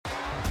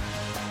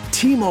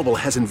T-Mobile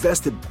has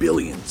invested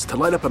billions to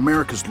light up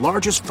America's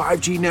largest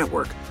 5G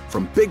network,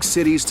 from big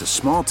cities to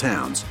small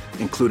towns,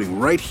 including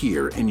right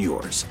here in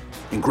yours.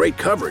 And great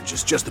coverage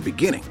is just the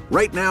beginning.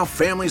 Right now,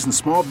 families and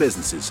small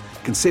businesses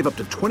can save up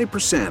to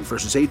 20%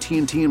 versus AT&T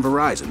and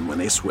Verizon when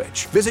they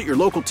switch. Visit your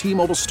local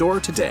T-Mobile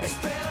store today.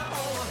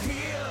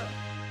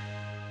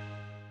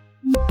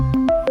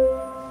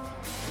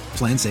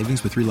 Plan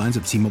savings with 3 lines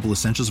of T-Mobile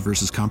Essentials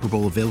versus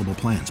comparable available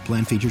plans.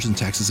 Plan features and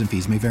taxes and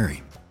fees may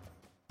vary.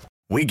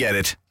 We get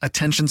it.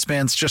 Attention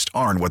spans just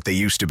aren't what they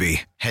used to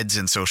be. Heads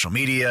in social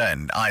media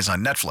and eyes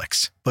on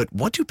Netflix. But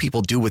what do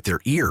people do with their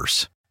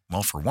ears?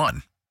 Well, for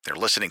one, they're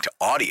listening to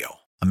audio.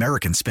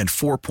 Americans spend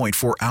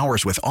 4.4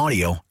 hours with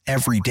audio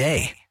every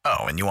day. Oh,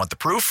 and you want the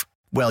proof?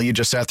 Well, you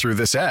just sat through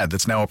this ad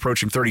that's now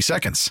approaching 30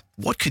 seconds.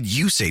 What could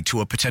you say to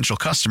a potential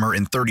customer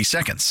in 30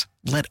 seconds?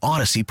 Let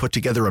Odyssey put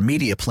together a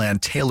media plan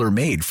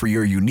tailor-made for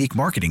your unique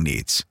marketing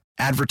needs.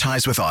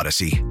 Advertise with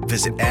Odyssey.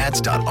 Visit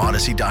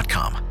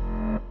ads.odyssey.com.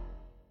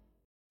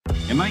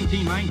 In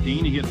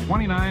 1919, he hit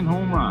 29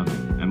 home runs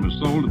and was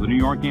sold to the New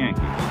York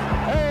Yankees.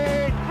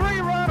 A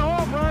 3-run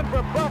home run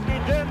for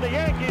Buffington. The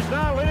Yankees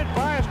now lead it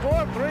by a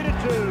score of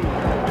 3-2.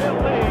 Bill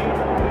Lee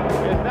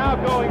is now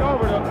going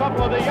over to a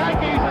couple of the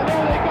Yankees, and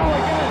there they go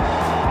again.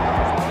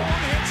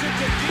 Hits it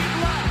to deep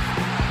left.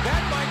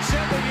 That might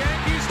send the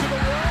Yankees to the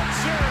World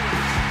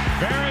Series.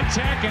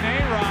 Varitek and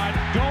A-Rod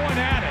going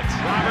at it.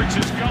 Roberts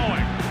is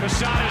going.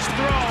 Posada's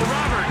throw.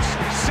 Roberts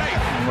safe.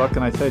 And what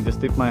can I say? Just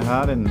tip my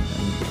hat and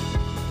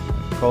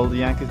call the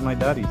Yankees my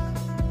daddies.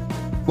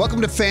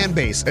 Welcome to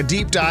Fanbase, a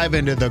deep dive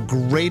into the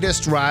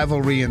greatest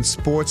rivalry in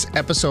sports,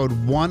 episode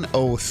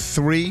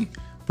 103.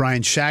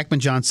 Brian Shackman,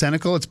 John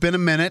Senecal. It's been a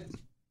minute.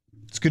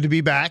 It's good to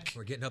be back.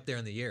 We're getting up there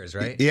in the years,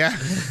 right? Yeah,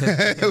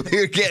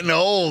 we're getting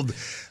old.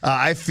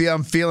 I'm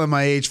feeling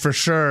my age for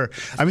sure.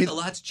 I mean, a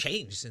lot's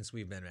changed since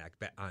we've been back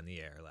on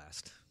the air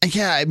last.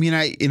 Yeah, I mean,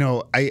 I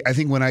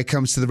think when it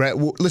comes to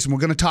listen, we're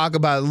going to talk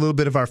about a little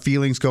bit of our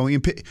feelings going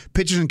in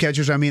pitchers and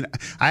catchers. I mean,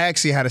 I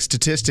actually had a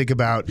statistic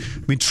about.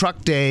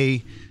 Truck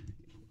Day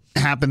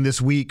happened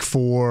this week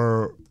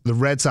for the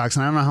Red Sox,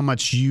 and I don't know how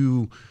much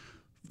you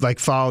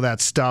follow that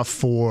stuff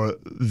for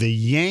the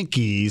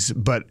Yankees,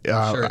 but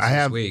I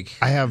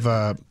have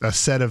a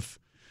set of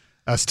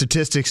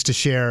statistics to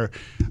share,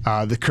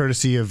 the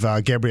courtesy of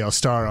Gabrielle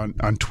Starr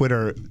on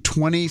Twitter.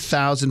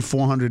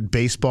 20,400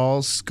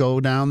 baseballs go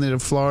down there to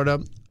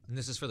Florida. And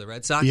this is for the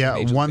Red Sox? Yeah,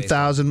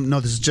 1,000. No,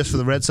 this is just for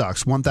the Red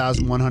Sox.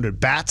 1,100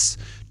 bats,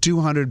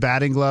 200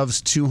 batting gloves,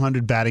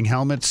 200 batting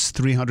helmets,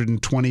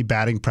 320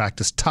 batting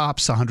practice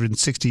tops,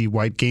 160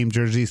 white game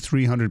jerseys,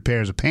 300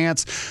 pairs of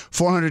pants,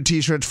 400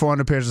 T-shirts,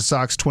 400 pairs of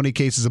socks, 20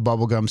 cases of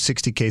bubble gum,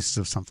 60 cases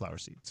of sunflower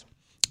seeds.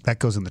 That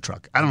goes in the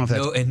truck. I don't know if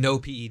that's... And no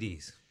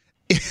PEDs.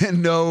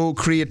 No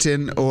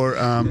creatine or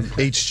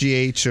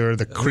HGH or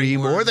the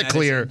cream or the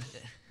clear.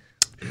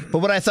 But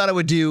what I thought we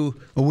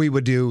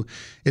would do,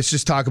 is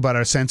just talk about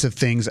our sense of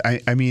things.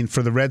 I mean,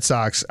 for the Red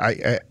Sox,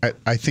 I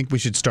think we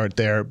should start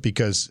there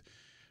because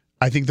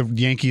I think the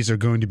Yankees are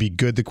going to be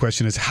good. The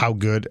question is how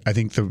good. I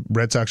think the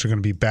Red Sox are going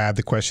to be bad.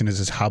 The question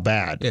is how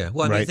bad. Yeah,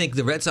 well, I mean, I think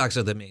the Red Sox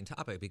are the main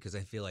topic because I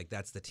feel like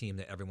that's the team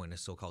that everyone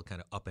is so-called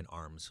kind of up in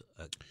arms.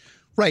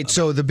 Right.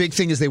 So the big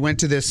thing is they went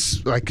to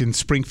this, in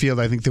Springfield,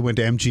 I think they went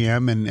to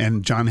MGM,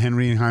 and John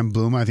Henry and Chaim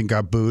Bloom, I think,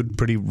 got booed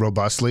pretty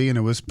robustly, and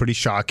it was pretty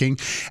shocking.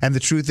 And the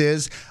truth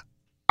is,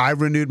 I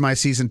renewed my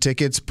season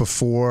tickets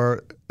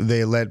before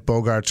they let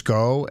Bogaerts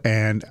go,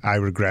 and I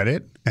regret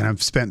it. And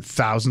I've spent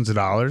thousands of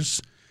dollars,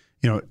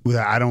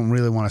 that I don't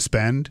really want to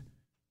spend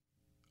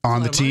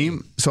on the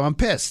team. So I'm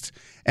pissed.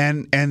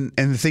 And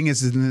the thing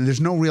is,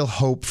 there's no real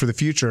hope for the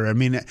future. I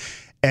mean,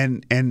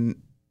 and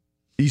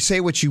you say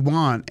what you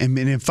want. I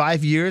mean, in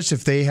 5 years,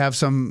 if they have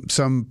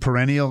some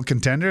perennial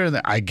contender,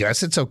 I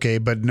guess it's okay.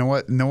 But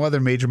no other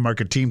major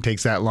market team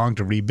takes that long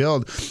to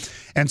rebuild.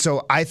 And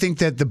so I think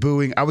that the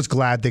booing, I was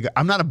glad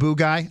I'm not a boo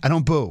guy. I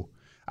don't boo.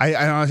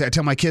 I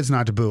tell my kids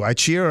not to boo. I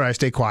cheer or I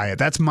stay quiet.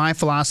 That's my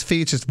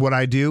philosophy. It's just what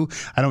I do.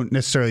 I don't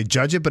necessarily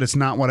judge it, but it's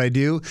not what I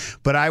do.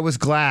 But I was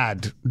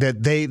glad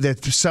that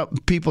some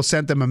people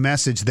sent them a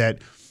message that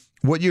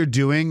what you're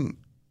doing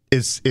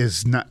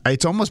is not.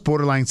 It's almost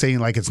borderline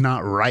saying it's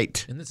not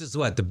right. And this is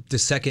what the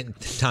second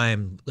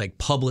time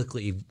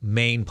publicly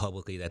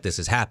that this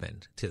has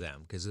happened to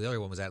them, because the other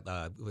one was at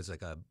it was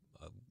like a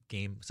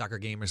soccer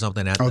game or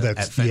something at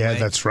Fenway. Yeah,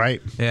 that's right.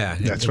 Yeah,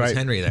 that's it right. was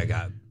Henry that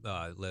got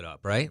lit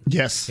up, right?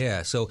 Yes.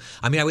 Yeah. So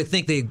I mean, I would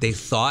think they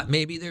thought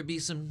maybe there'd be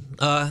some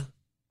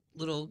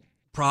little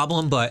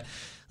problem, but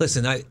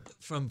listen,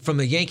 from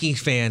a Yankee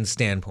fan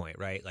standpoint,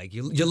 right?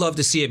 You love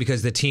to see it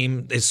because the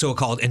team is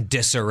so-called in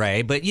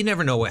disarray, but you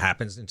never know what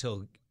happens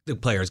until the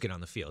players get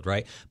on the field,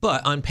 right?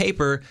 But on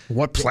paper,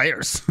 what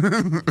players?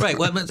 Right.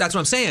 Well, that's what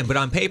I'm saying. But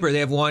on paper, they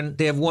have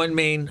one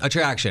main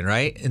attraction,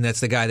 right? And that's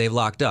the guy they've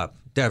locked up,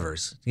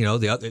 Devers. The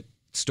other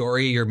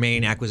Story, your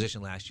main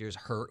acquisition last year, is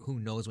hurt. Who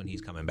knows when he's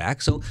coming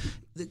back? So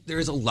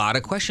there's a lot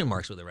of question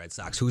marks with the Red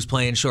Sox. Who's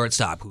playing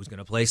shortstop? Who's going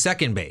to play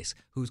second base?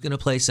 Who's going to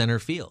play center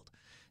field?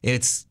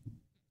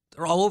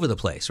 They're all over the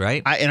place,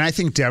 right? I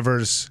think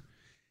Devers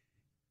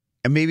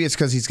and maybe it's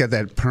because he's got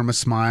that perma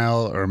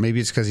smile, or maybe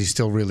it's because he's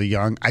still really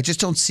young. I just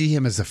don't see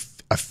him as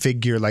a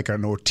figure like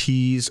an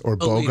Ortiz or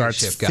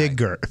Bogart's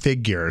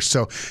figure.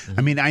 So,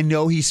 I mean, I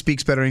know he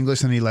speaks better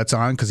English than he lets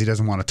on because he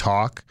doesn't want to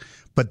talk,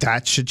 but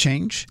that should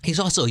change. He's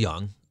also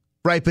young.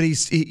 Right, but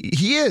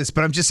he is.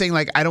 But I'm just saying,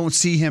 like, I don't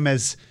see him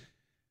as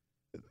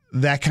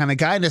that kind of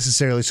guy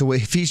necessarily. So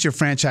if he's your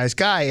franchise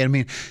guy, I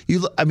mean,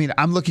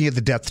 I'm looking at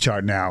the depth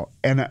chart now,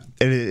 and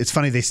it's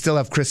funny, they still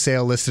have Chris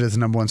Sale listed as the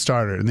number one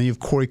starter, and then you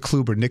have Corey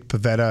Kluber, Nick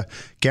Pivetta,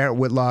 Garrett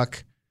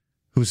Whitlock,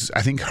 who's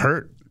I think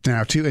hurt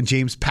now too, and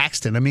James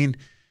Paxton.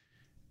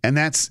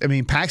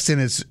 Paxton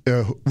is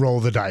roll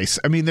of the dice.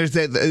 I mean, there's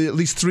at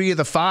least 3 of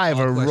the 5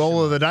 are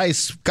roll of the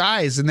dice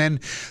guys, and then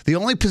the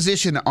only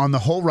position on the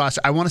whole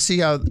roster, I want to see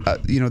how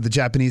the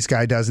Japanese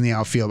guy does in the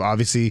outfield.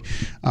 Obviously,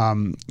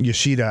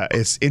 Yoshida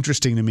is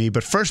interesting to me,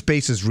 but first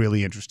base is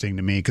really interesting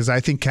to me because I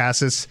think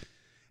Casas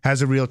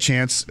has a real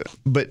chance,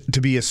 but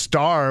to be a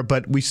star.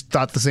 But we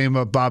thought the same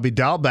about Bobby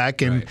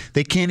Dalbec, and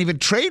they can't even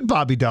trade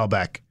Bobby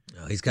Dalbec.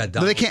 No, he's got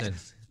Donaldson.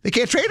 They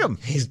can't trade him.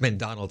 He's been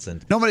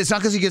Donaldson. No, but it's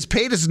not because he gets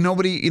paid. It's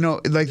nobody,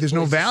 there's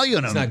no value in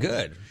him. It's not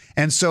good.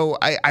 And so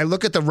I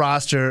look at the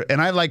roster,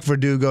 and I like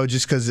Verdugo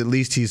just because at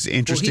least he's an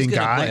interesting he's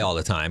guy. He's going to play all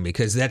the time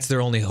because that's their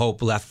only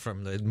hope left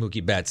from the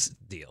Mookie Betts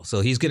deal.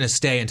 So he's going to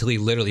stay until he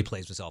literally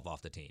plays himself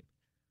off the team.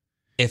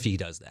 If he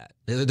does that.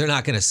 They're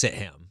not going to sit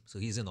him. So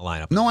he's in the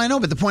lineup. No, I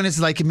know, but the point is,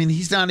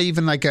 he's not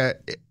even like and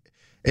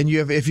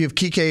if you have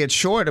Kike at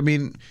short,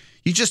 you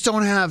just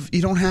don't have,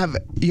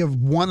 you have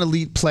one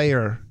elite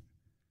player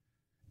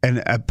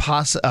and a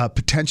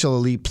potential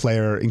elite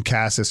player in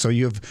Casas. So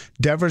you have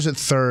Devers at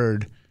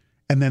third,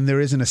 and then there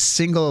isn't a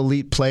single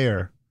elite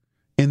player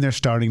in their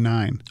starting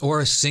 9. Or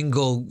a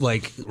single,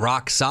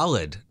 rock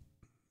solid.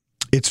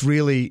 It's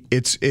really,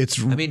 it's.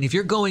 If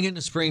you're going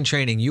into spring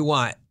training, you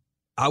want,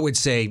 I would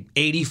say,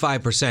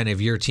 85% of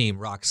your team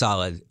rock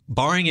solid,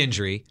 barring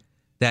injury.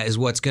 That is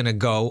what's going to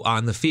go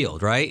on the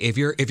field, right? If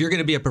you're going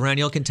to be a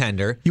perennial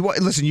contender.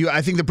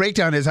 I think the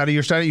breakdown is out of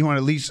your starting, you want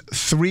at least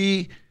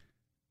 3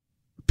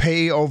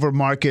 pay over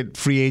market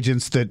free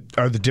agents that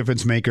are the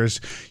difference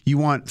makers. You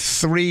want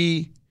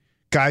 3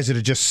 guys that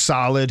are just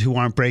solid who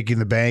aren't breaking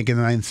the bank, and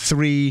then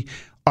 3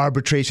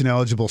 arbitration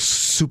eligible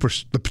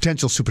the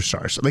potential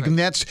superstars. And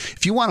that's,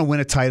 if you want to win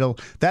a title,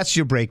 that's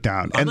your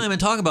breakdown. I'm not even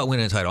talking about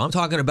winning a title. I'm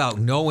talking about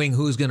knowing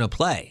who's going to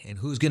play and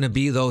who's going to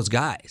be those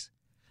guys.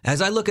 As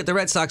I look at the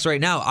Red Sox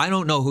right now, I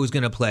don't know who's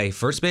going to play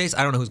first base.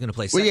 I don't know who's going to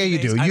play second base. Well,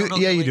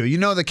 you do. You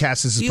know that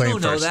Casas is playing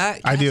first. You don't know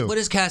that. I do. What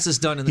has Casas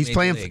done in the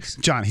major leagues?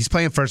 John, he's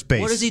playing first base.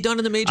 What has he done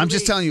in the major leagues? I'm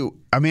just telling you.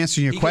 I'm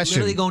answering your question.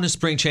 He could literally go into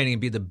spring training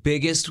and be the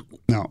biggest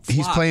flop.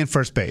 He's playing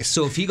first base.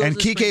 So if he goes and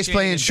Kike's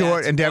playing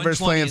short and Devers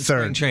playing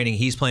third. Spring training,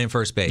 he's playing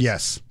first base.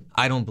 Yes.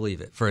 I don't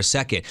believe it for a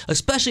second,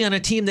 especially on a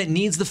team that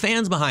needs the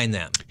fans behind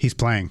them. He's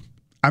playing.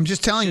 I'm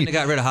just telling you. They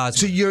got rid of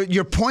Hosmer. So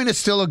your point is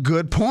still a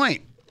good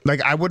point.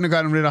 I wouldn't have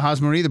gotten rid of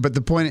Hosmer either, but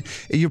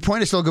your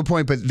point is still a good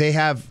point, but they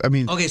have,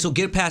 Okay, so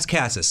get past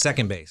Casas,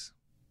 second base.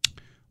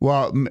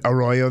 Well,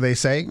 Arroyo, they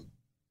say.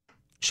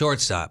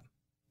 Shortstop.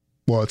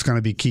 Well, it's going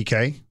to be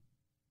Kike.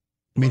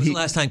 When was the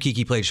last time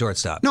Kike played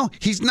shortstop? No,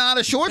 he's not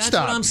a shortstop.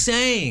 That's what I'm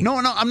saying. No,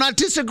 I'm not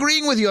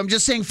disagreeing with you. I'm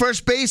just saying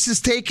first base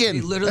is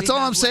taken. That's all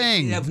I'm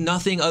saying. They have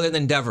nothing other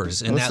than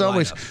Devers in that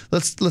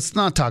lineup. Let's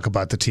not talk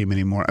about the team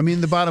anymore.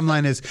 The bottom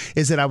line is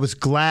that I was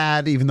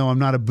glad, even though I'm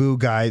not a boo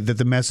guy, that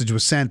the message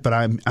was sent, but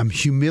I'm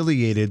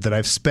humiliated that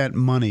I've spent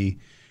money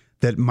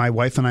that my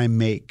wife and I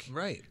make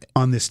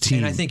on this team.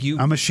 And I think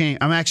I'm ashamed.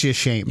 I'm actually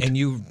ashamed. And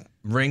you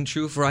ring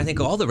true for, I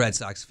think, all the Red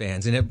Sox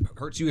fans. And it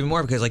hurts you even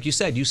more because, like you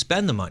said, you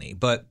spend the money,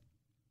 but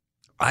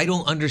I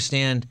don't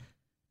understand.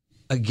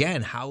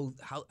 Again, how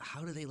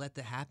do they let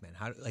that happen?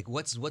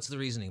 What's the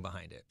reasoning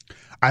behind it?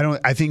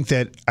 I think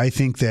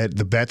that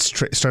the Betts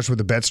starts with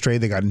the Betts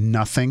trade. They got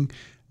nothing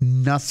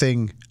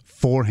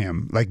for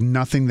him,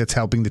 nothing that's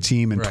helping the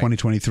team in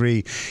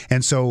 2023.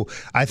 And so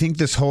I think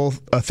this whole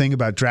thing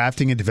about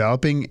drafting and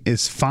developing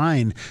is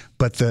fine,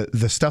 but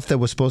the stuff that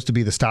was supposed to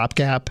be the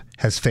stopgap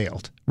has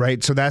failed.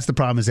 Right. So that's the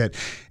problem. Is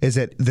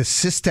that the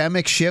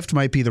systemic shift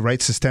might be the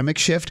right systemic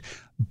shift,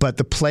 but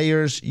the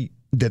players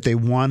that they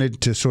wanted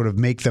to sort of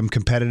make them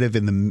competitive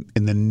in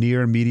the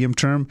near medium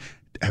term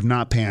have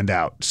not panned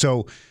out.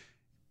 So,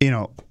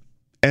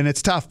 and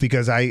it's tough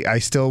because I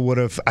still would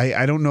have,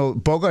 I don't know,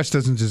 Bogarts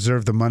doesn't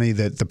deserve the money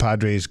that the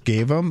Padres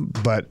gave him,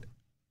 but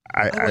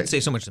I wouldn't say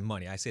so much the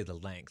money. I say the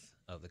length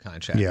of the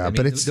contract. Yeah,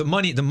 but it's the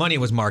money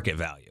was market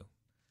value.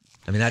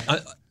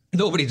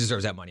 Nobody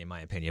deserves that money in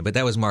my opinion, but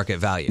that was market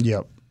value.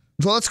 Yep.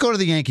 Well, let's go to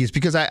the Yankees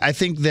because I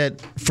think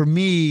that for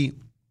me,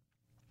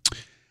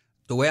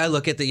 the way I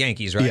look at the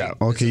Yankees, right? Yeah,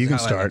 okay, you can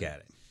start. I look at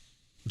it.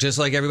 Just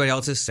like everybody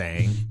else is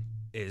saying,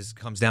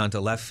 comes down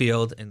to left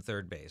field and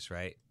third base,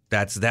 right?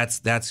 That's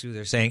who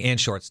they're saying, and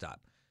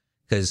shortstop.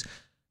 Because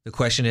the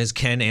question is,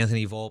 can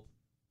Anthony Volpe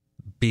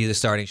be the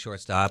starting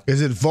shortstop?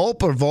 Is it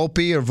Volpe or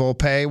Volpe or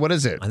Volpe? What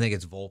is it? I think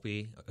it's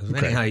Volpe.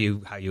 Depending how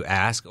you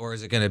ask, or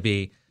is it going to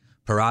be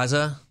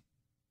Peraza?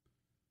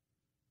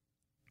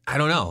 I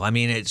don't know.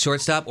 It's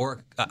shortstop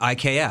or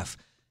IKF.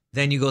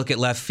 Then you look at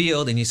left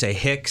field and you say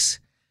Hicks.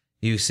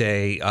 You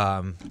say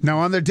now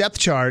on their depth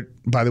chart.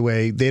 By the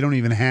way, they don't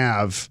even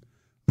have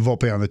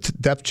Volpe on the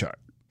depth chart.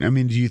 I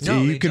mean, are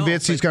you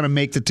convinced he's going to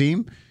make the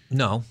team?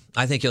 No,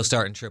 I think he'll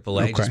start in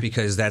AAA Okay. just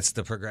because that's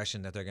the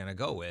progression that they're going to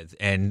go with,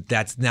 and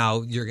that's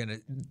now you're going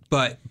to.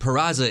 But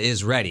Peraza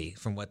is ready,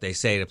 from what they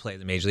say, to play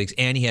the major leagues,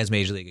 and he has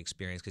major league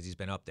experience because he's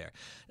been up there.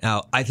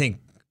 Now, I think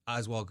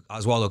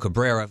Oswaldo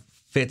Cabrera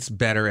fits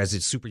better as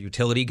a super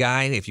utility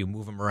guy. If you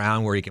move him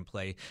around where he can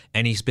play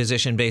any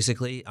position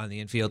basically on the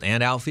infield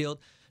and outfield,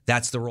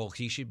 that's the role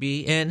he should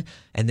be in.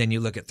 And then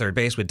you look at third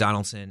base with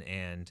Donaldson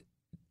and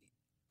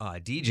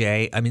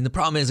DJ. I mean, the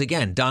problem is,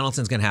 again,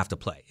 Donaldson's going to have to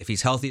play. If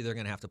he's healthy, they're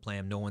going to have to play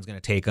him. No one's going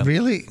to take him.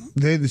 Really?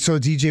 So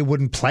DJ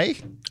wouldn't play?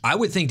 I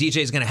would think DJ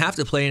is going to have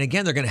to play, and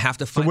again, they're going to have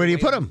to find. So where do you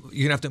put him? You're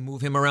going to have to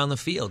move him around the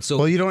field. So,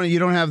 well, you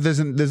don't have there's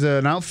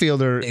an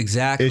outfielder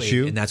exactly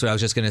issue, and that's what I was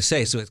just going to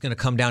say. So it's going to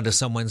come down to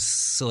someone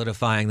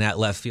solidifying that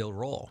left field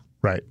role.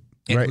 Right.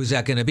 And right. who's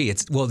that going to be?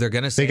 They're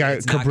going to say they got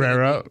it's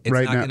Cabrera it's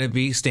right not now. going to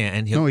be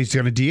Stanton. No, he's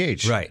going to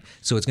DH. Right.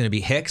 So it's going to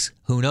be Hicks.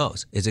 Who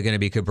knows? Is it going to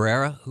be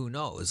Cabrera? Who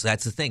knows?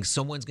 That's the thing.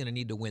 Someone's going to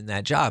need to win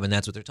that job, and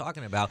that's what they're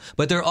talking about.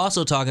 But they're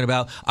also talking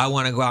about, I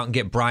want to go out and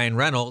get Brian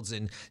Reynolds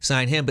and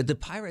sign him. But the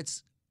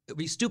Pirates, it would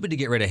be stupid to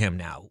get rid of him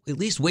now. At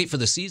least wait for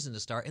the season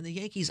to start. And the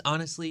Yankees,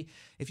 honestly,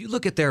 if you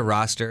look at their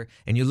roster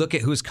and you look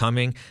at who's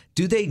coming,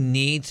 do they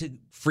need to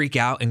freak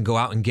out and go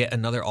out and get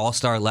another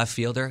all-star left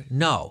fielder?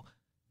 No.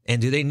 And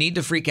do they need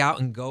to freak out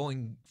and go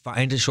and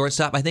find a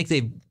shortstop? I think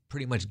they've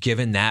pretty much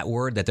given that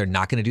word that they're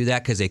not going to do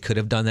that because they could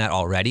have done that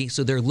already.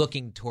 So they're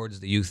looking towards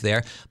the youth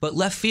there. But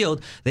left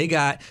field, they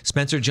got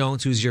Spencer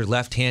Jones, who's your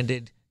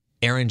left-handed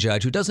Aaron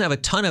Judge, who doesn't have a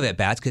ton of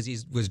at-bats because he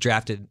was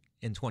drafted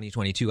in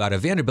 2022 out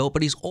of Vanderbilt,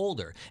 but he's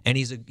older. And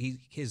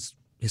his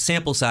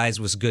sample size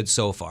was good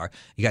so far.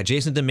 You got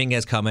Jason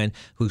Dominguez coming,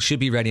 who should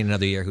be ready in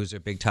another year, who's their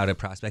big touted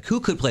prospect, who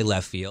could play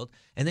left field.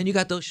 And then you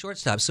got those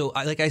shortstops. So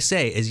like I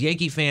say, as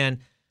Yankee fan,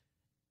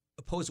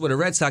 opposed to what a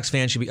Red Sox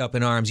fan should be up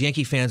in arms.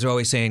 Yankee fans are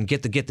always saying,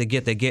 get.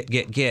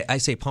 I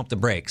say pump the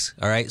brakes,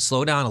 all right?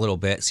 Slow down a little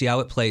bit, see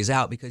how it plays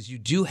out, because you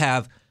do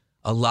have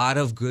a lot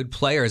of good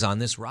players on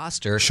this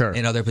roster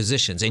in other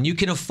positions, and you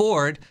can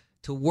afford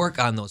to work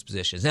on those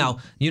positions. Now,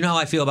 you know how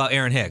I feel about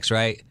Aaron Hicks,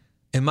 right?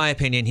 In my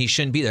opinion, he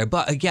shouldn't be there.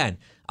 But again,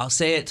 I'll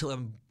say it till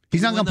I'm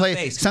He's not going to play.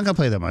 He's not going to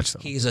play that much, though.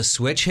 He's a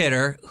switch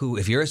hitter who,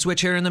 if you're a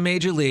switch hitter in the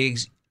major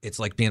leagues, it's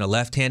like being a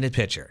left-handed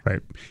pitcher.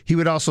 Right. He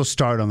would also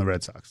start on the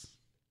Red Sox.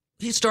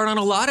 He'd start on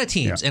a lot of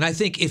teams. Yeah. And I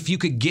think if you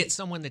could get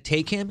someone to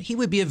take him, he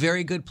would be a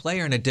very good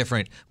player in a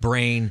different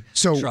brain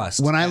trust.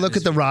 When I look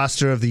at the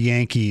roster of the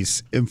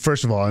Yankees, and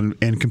first of all,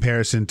 in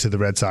comparison to the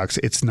Red Sox,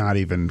 it's not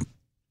even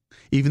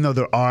though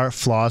there are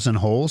flaws and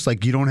holes,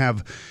 like you don't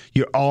have,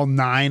 all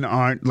 9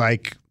 aren't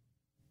like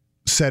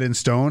set in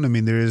stone. I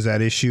mean, there is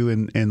that issue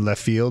in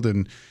left field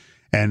and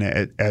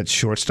at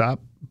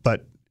shortstop,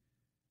 but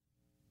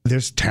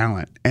there's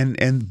talent.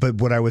 But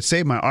what I would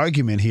say, my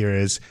argument here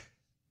is,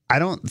 I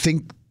don't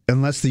think,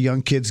 unless the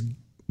young kids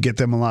get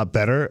them a lot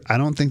better, I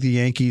don't think the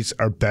Yankees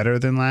are better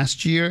than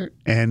last year.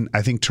 And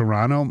I think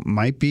Toronto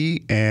might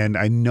be. And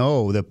I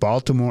know that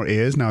Baltimore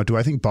is. Now, do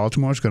I think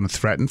Baltimore is going to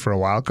threaten for a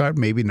wild card?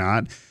 Maybe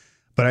not.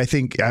 But I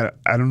think, I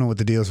don't know what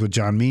the deal is with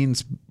John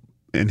Means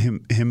and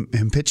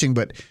him pitching,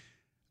 but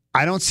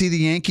I don't see the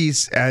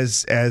Yankees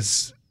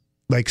as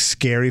like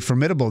scary,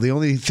 formidable. The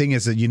only thing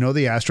is that the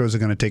Astros are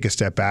going to take a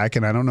step back,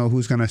 and I don't know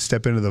who's going to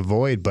step into the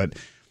void, but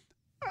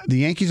the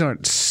Yankees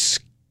aren't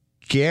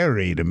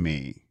scary to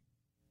me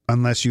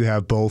unless you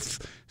have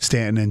both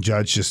Stanton and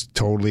Judge just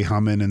totally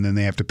humming, and then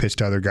they have to pitch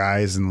to other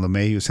guys, and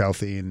LeMahieu's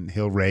healthy and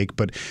he'll rake.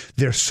 But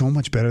they're so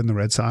much better than the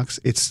Red Sox.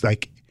 It's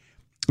like,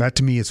 that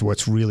to me is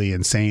what's really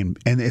insane.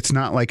 And it's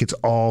not like it's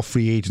all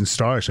free agent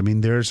stars. I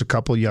mean, there's a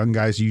couple young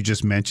guys, you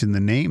just mentioned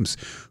the names,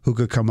 who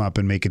could come up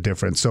and make a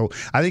difference. So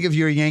I think if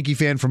you're a Yankee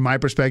fan, from my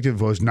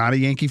perspective, was not a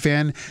Yankee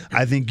fan,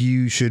 I think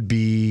you should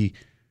be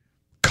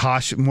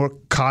more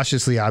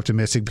cautiously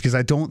optimistic, because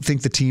I don't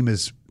think the team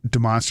is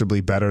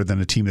demonstrably better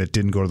than a team that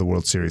didn't go to the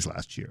World Series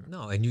last year.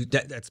 No, and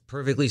that's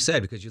perfectly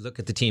said, because you look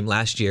at the team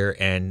last year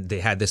and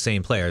they had the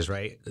same players,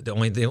 right? The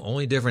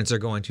only difference they're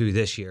going to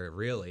this year,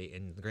 really,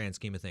 in the grand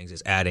scheme of things,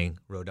 is adding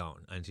Rodon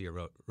into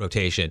your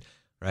rotation,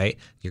 right?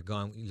 You're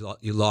gone.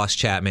 You lost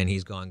Chapman,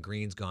 he's gone.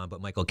 Green's gone,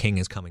 but Michael King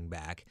is coming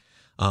back.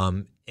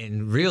 And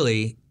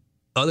really,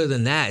 other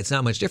than that, it's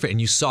not much different.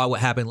 And you saw what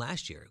happened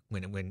last year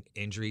when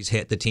injuries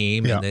hit the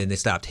team and then they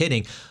stopped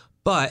hitting.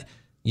 But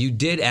you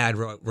did add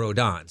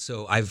Rodon.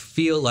 So I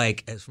feel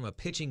like, as from a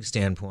pitching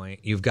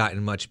standpoint, you've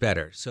gotten much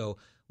better. So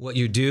what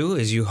you do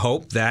is you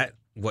hope that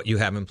what you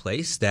have in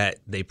place, that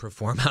they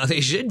perform how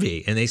they should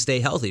be and they stay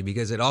healthy,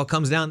 because it all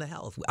comes down to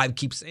health. I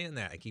keep saying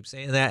that.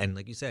 And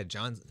like you said,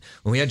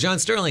 when we had John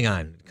Sterling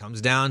on, it comes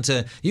down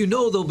to,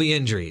 there'll be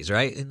injuries,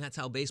 right? And that's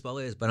how baseball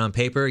is. But on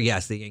paper,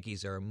 yes, the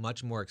Yankees are a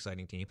much more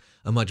exciting team,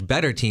 a much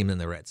better team than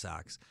the Red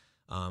Sox.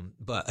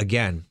 But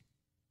again,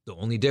 the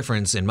only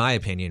difference, in my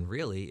opinion,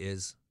 really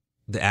is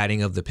the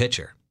adding of the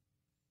pitcher.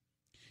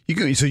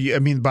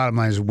 The bottom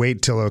line is,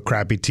 wait till a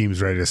crappy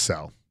team's ready to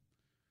sell.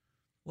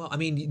 Well, I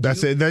mean,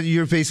 that's it.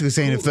 You're basically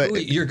saying if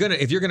you're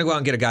gonna go out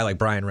and get a guy like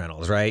Brian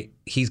Reynolds, right?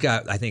 He's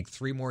got, I think,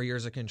 3 more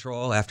years of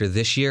control after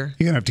this year.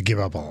 You're gonna have to give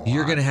up a lot.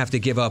 You're gonna have to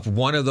give up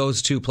one of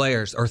those 2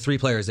 players or 3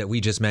 players that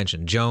we just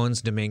mentioned: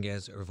 Jones,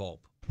 Dominguez, or Volpe,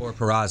 or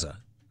Peraza.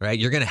 Right?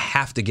 You're going to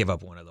have to give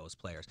up one of those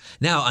players.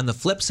 Now, on the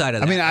flip side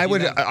of that, I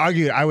would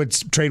argue I would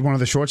trade one of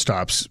the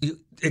shortstops.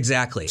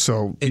 Exactly.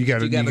 So you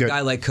have a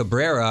guy like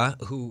Cabrera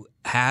who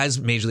has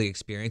major league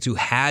experience, who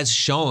has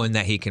shown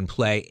that he can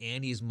play,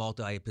 and he's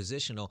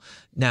multi-positional.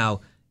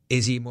 Now,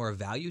 is he more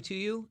value to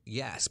you?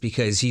 Yes,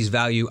 because he's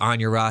value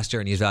on your roster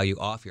and he's value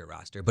off your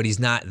roster, but he's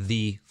not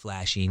the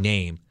flashy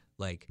name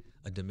like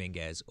a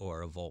Dominguez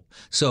or a Volpe.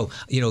 So,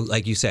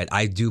 like you said,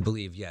 I do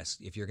believe, yes,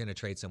 if you're going to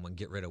trade someone,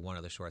 get rid of one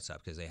of the shortstops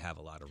because they have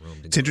a lot of room.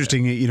 It's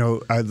interesting,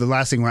 the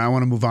last thing, I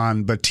want to move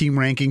on, but team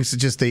rankings,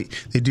 just they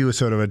do a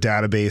sort of a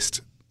database,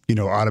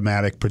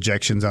 automatic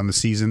projections on the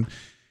season.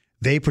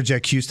 They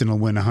project Houston will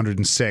win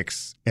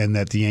 106 and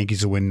that the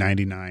Yankees will win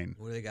 99.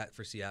 What do they got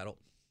for Seattle?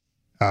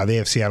 They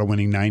have Seattle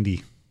winning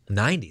 90.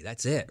 90,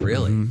 that's it,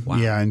 really? Mm-hmm. Wow.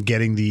 Yeah, and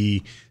getting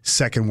the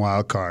second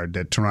wild card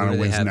that Toronto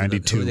wins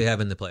 92. Who do they have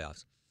in the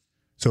playoffs?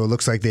 So it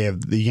looks like they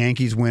have the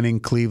Yankees winning,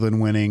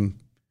 Cleveland winning,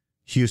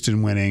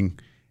 Houston winning,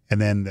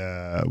 and then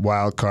the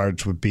wild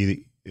cards would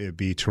be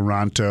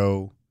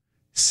Toronto,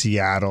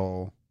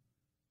 Seattle,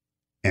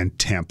 and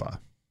Tampa.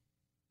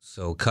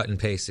 So cut and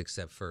paste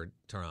except for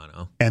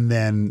Toronto. And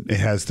then it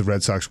has the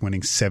Red Sox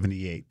winning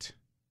 78.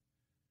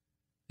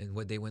 And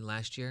what they win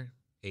last year?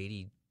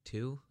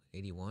 82,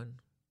 81?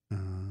 I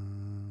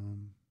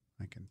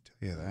can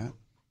tell you that.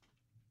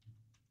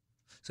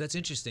 So that's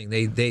interesting.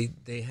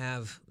 They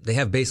have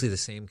basically the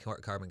same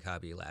carbon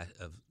copy of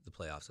the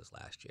playoffs as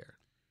last year,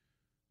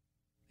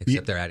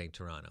 except they're adding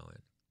Toronto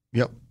in.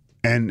 Yep,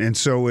 and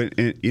so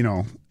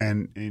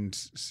and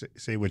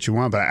say what you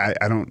want, but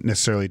I don't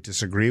necessarily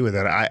disagree with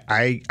that.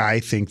 I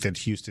think that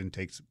Houston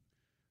takes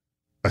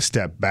a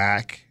step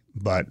back,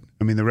 but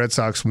I mean the Red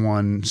Sox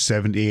won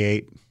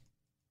 78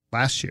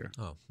 last year.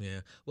 Oh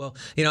yeah. Well,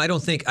 I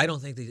don't think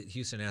the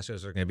Houston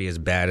Astros are going to be as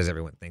bad as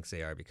everyone thinks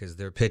they are because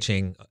they're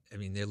pitching. I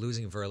mean, they're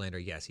losing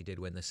Verlander. Yes, he did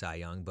win the Cy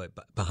Young, but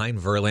behind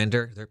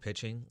Verlander, their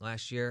pitching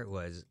last year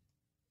was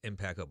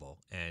impeccable.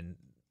 And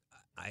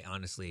I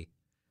honestly,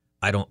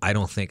 I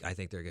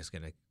think they're just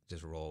going to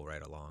just roll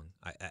right along.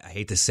 I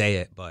hate to say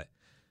it, but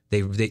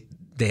they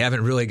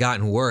haven't really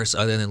gotten worse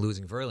other than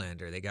losing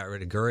Verlander. They got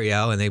rid of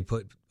Gurriel and they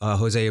put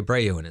Jose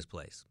Abreu in his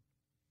place.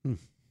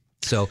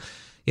 So,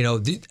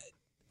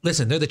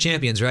 listen, they're the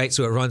champions, right?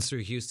 So it runs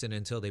through Houston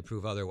until they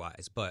prove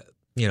otherwise. But,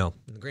 in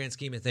the grand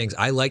scheme of things,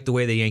 I like the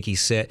way the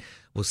Yankees sit.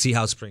 We'll see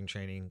how spring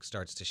training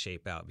starts to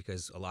shape out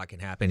because a lot can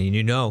happen.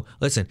 And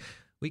listen,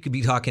 we could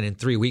be talking in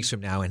 3 weeks from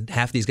now, and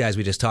half these guys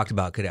we just talked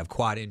about could have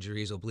quad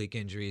injuries, oblique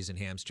injuries, and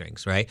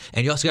hamstrings, right?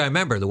 And you also got to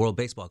remember the World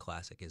Baseball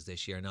Classic is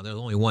this year. Now, there's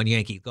only one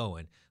Yankee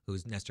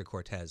who's Nestor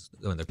Cortez,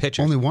 one of their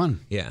pitchers. Only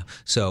one. Yeah.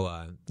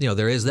 So,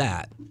 there is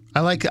that.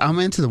 I'm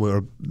into the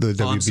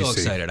WBC. I'm so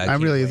excited. I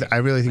really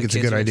think it's a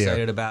good idea. I'm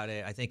excited about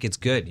it. I think it's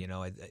good.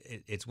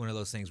 It's one of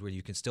those things where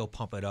you can still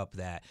pump it up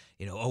that,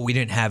 we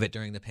didn't have it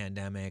during the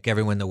pandemic.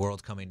 Everyone in the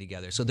world's coming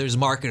together. So there's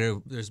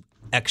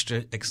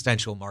extra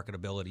extensional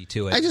marketability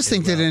to it. I just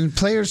think that in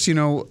players,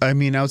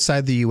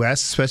 outside the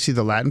U.S., especially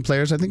the Latin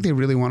players, I think they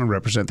really want to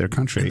represent their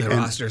country. And the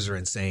rosters are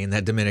insane.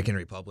 That Dominican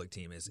Republic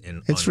team is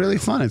It's really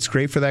fun. It's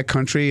great for that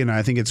country, and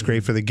I think it's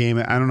great for the game.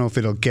 I don't know if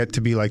it'll get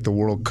to be like the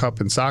World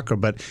Cup in soccer,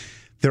 but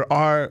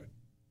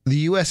the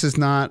U.S. is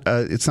not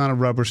it's not a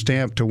rubber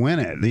stamp to win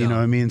it. You know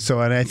what I mean? So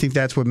and I think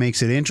that's what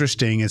makes it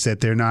interesting is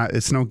that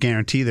it's no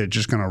guarantee they're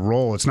just going to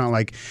roll. It's not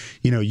like,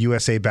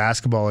 USA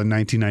basketball in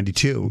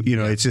 1992.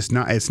 It's just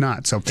not. It's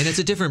not. So and it's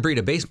a different breed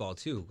of baseball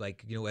too.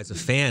 Like, as a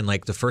fan,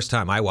 like the first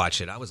time I watched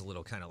it, I was a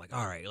little kind of like,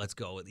 all right, let's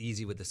go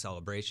easy with the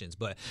celebrations.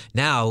 But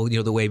now,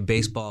 the way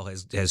baseball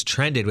has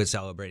trended with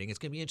celebrating, it's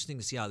going to be interesting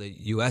to see how the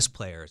U.S.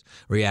 players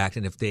react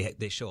and if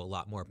they show a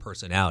lot more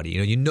personality.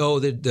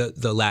 That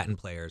the Latin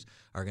players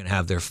are going to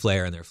have their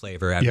flair and their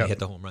flavor after they hit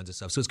the home runs and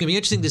stuff. So it's going to be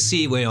interesting to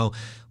see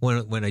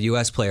when a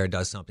U.S. player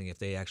does something, if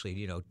they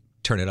actually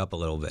turn it up a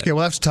little bit. Yeah,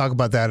 we'll have to talk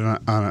about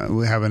that.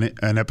 We have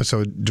an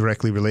episode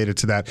directly related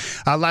to that.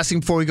 Last thing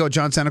before we go,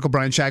 John Senecal,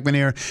 Brian Shackman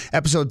here.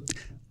 Episode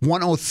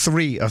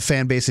 103 of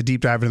Fanbase, a deep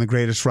dive into the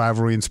greatest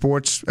rivalry in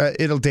sports.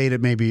 It'll date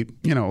it maybe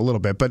a little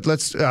bit, but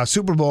let's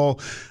Super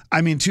Bowl.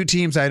 I mean, 2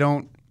 teams.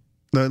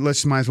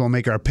 Let's might as well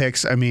make our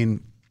picks. I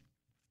mean,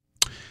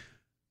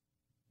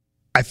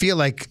 I feel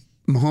like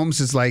Mahomes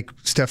is like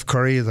Steph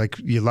Curry, like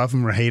you love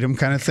him or hate him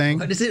kind of thing.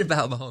 What is it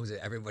about Mahomes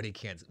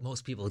that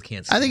most people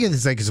can't see? I think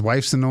it's like his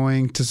wife's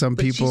annoying to some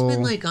people. She's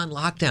been like on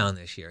lockdown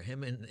this year.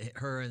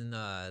 Her and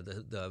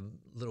the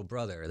little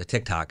brother, the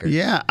TikToker.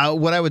 Yeah,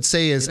 what I would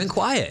say is they've been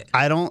quiet.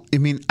 I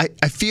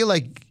feel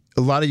like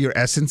a lot of your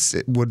essence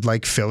would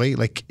like Philly.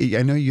 Like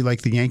I know you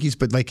like the Yankees,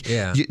 but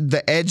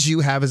the edge you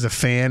have as a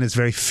fan is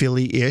very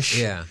Philly-ish.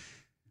 Yeah.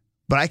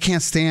 But I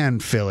can't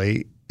stand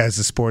Philly as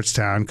a sports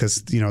town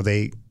because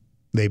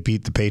They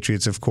beat the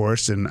Patriots, of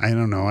course, and I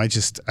don't know.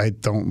 I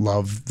don't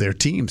love their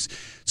teams.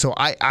 So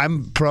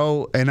I'm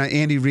pro, and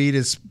Andy Reid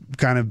has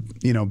kind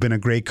of been a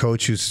great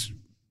coach who's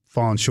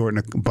fallen short in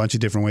a bunch of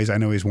different ways. I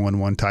know he's won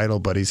one title,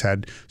 but he's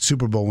had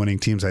Super Bowl winning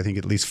teams, I think,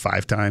 at least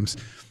 5 times.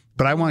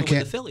 But I want with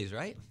the Phillies,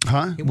 right?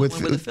 Huh? He won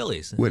with the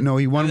Phillies. No,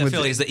 he won with the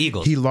Phillies. The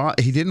Eagles.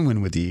 He didn't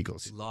win with the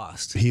Eagles.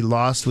 He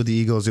lost with the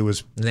Eagles. It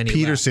was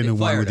Peterson who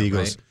won with the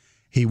Eagles. Right?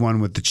 He won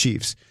with the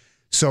Chiefs.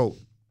 So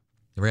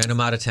ran him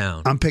out of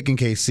town. I'm picking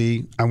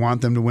KC. I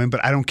want them to win,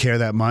 but I don't care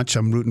that much.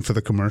 I'm rooting for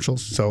the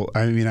commercials. So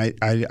I mean, I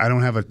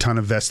don't have a ton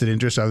of vested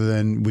interest other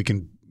than we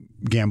can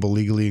gamble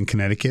legally in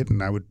Connecticut,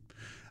 and I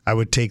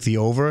would take the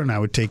over, and I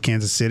would take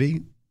Kansas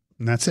City,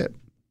 and that's it.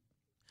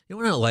 You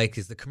know what I like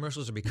is the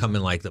commercials are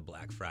becoming like the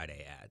Black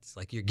Friday ads.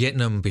 Like you're getting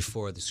them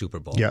before the Super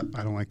Bowl. Yeah,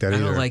 I don't like that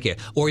either. I don't like it.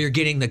 Or you're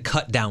getting the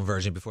cut down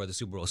version before the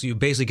Super Bowl. So you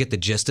basically get the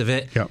gist of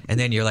it, and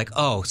then you're like,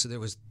 oh, so there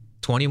was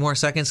 20 more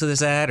seconds of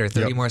this ad or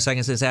 30 more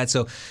seconds of this ad.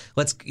 So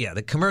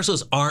the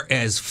commercials aren't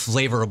as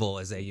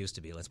flavorable as they used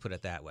to be. Let's put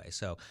it that way.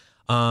 So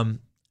I'm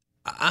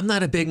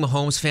not a big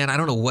Mahomes fan. I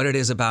don't know what it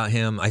is about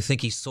him. I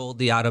think he sold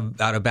the out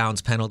of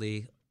bounds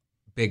penalty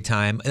big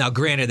time. Now,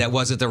 granted, that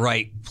wasn't the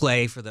right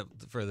play for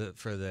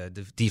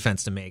the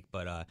defense to make,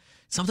 but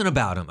something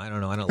about him, I don't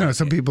know. I don't like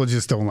some people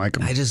just don't like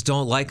him. I just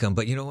don't like him.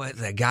 But you know what?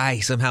 That guy,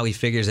 somehow he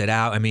figures it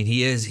out. I mean,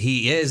 he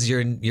is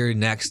your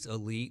next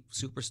elite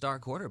superstar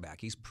quarterback.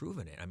 He's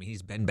proven it. I mean,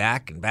 he's been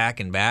back and back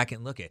and back.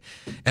 And look at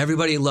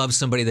everybody loves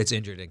somebody that's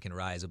injured and can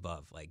rise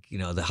above, like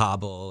the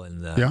hobble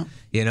and the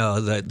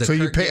the. So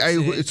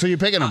you're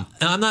picking him?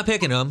 I'm not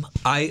picking him.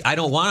 I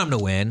don't want him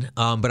to win,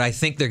 but I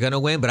think they're going to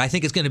win. But I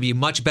think it's going to be a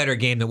much better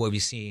game than what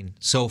we've seen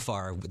so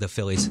far with the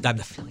Phillies. I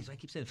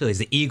keep saying the Phillies.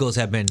 The Eagles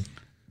have been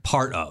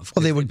part of.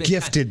 Well, they were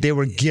gifted.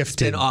 It's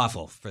been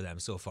awful for them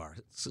so far,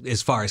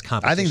 as far as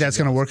competition. I think that's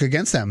going to work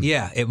against them.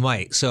 Yeah, it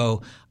might.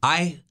 So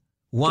I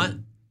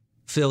want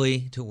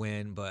Philly to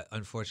win, but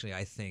unfortunately,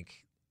 I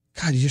think.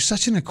 God, you're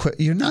such an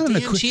You're not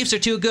an Chiefs are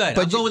too good.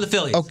 I'm going with the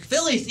Phillies. Okay.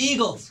 Phillies,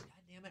 Eagles. God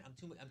damn it, I'm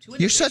too.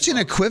 You're such an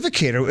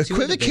equivocator.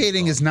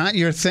 Equivocating is not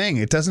your thing.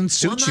 It doesn't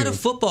suit you. I'm not a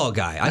football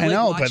guy. I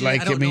know, but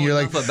you're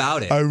like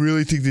about it. I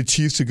really think the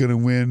Chiefs are going to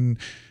win.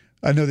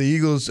 I know the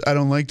Eagles. I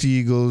don't like the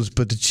Eagles,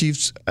 but the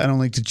Chiefs. I don't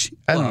like the Chiefs.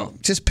 I don't know.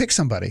 Just pick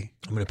somebody.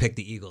 I'm going to pick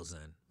the Eagles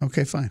then.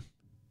 Okay, fine.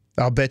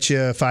 I'll bet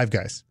you 5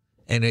 guys.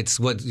 And it's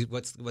what's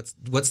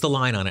the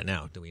line on it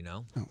now? Do we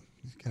know? Oh,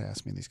 you gotta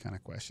ask me these kind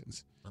of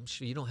questions. I'm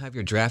sure you don't have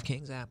your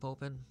DraftKings app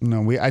open.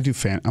 No, I do.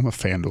 I'm a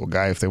FanDuel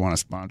guy. If they want to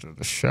sponsor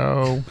the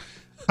show,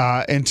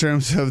 in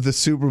terms of the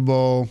Super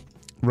Bowl,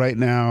 right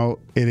now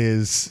it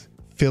is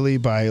Philly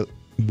by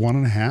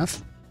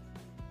 1.5.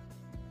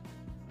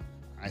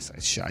 I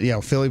shot. Yeah,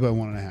 Philly by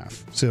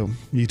 1.5. So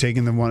you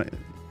taking the one?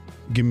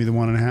 Give me the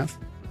 1.5.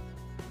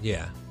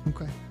 Yeah.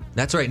 Okay.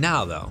 That's right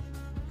now, though.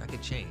 That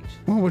could change.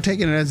 Well, we're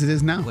taking it as it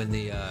is now.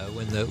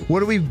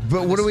 What are we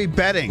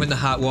betting? When the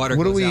hot water.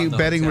 What goes are we out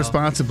betting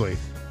responsibly?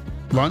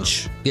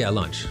 Lunch? Yeah,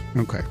 lunch.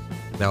 Okay.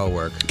 That'll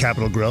work.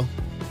 Capital Grill.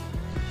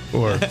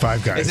 Or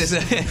 5 guys. Is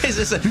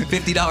this a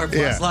 $50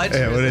 plus lunch?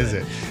 Yeah, what is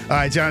it? All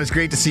right, John, it's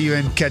great to see you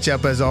and catch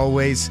up as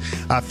always.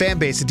 Fan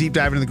Base, a deep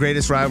dive into the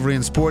greatest rivalry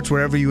in sports,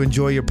 wherever you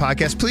enjoy your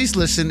podcast. Please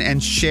listen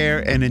and share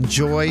and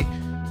enjoy.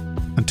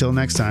 Until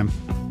next time,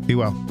 be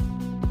well.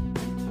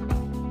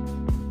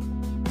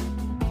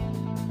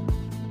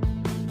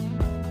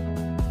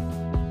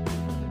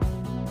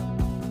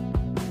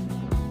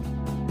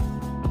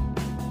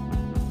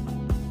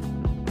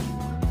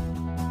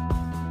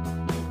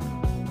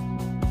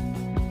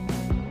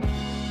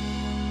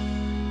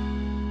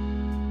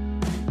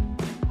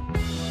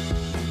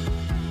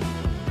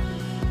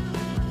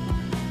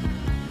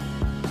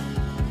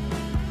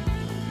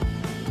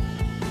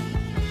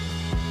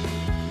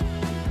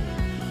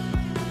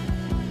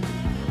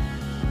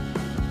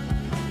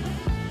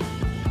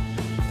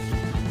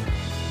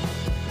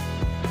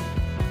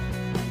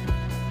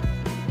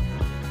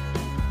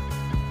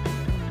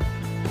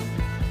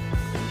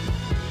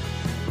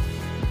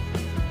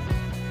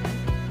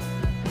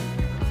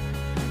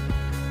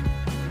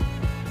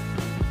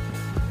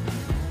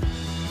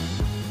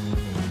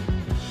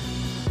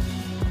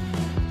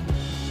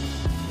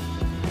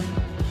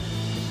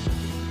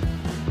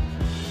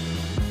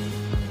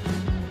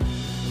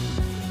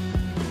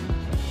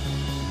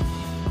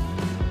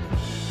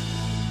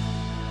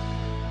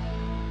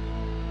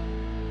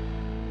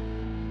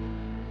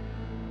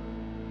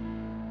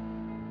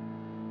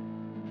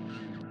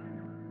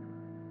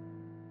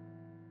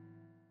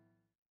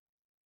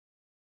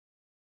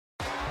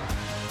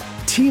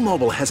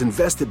 T-Mobile has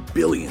invested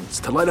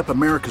billions to light up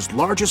America's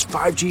largest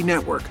 5G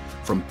network,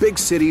 from big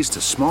cities to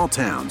small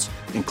towns,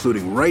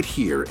 including right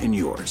here in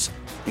yours.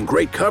 And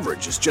great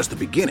coverage is just the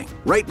beginning.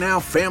 Right now,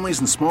 families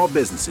and small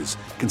businesses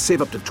can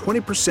save up to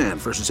 20%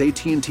 versus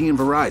AT&T and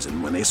Verizon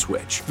when they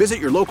switch. Visit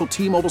your local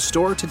T-Mobile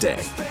store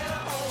today.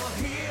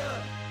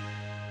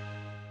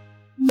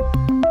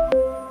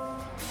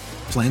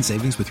 Plan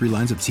savings with 3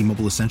 lines of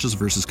T-Mobile Essentials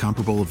versus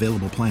comparable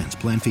available plans.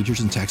 Plan features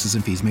and taxes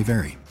and fees may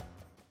vary.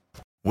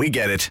 We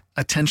get it.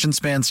 Attention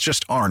spans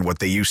just aren't what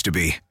they used to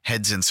be.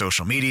 Heads in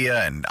social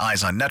media and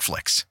eyes on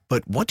Netflix.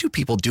 But what do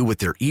people do with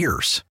their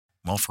ears?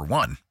 Well, for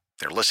one,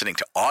 they're listening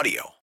to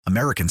audio.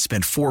 Americans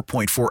spend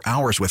 4.4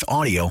 hours with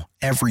audio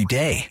every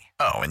day.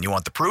 Oh, and you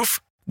want the proof?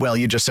 Well,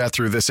 you just sat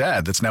through this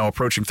ad that's now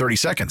approaching 30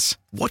 seconds.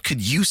 What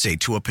could you say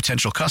to a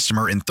potential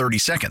customer in 30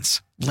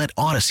 seconds? Let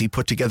Odyssey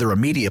put together a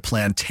media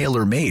plan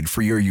tailor-made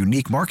for your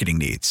unique marketing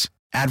needs.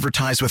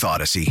 Advertise with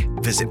Odyssey.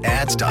 Visit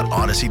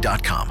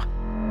ads.odyssey.com.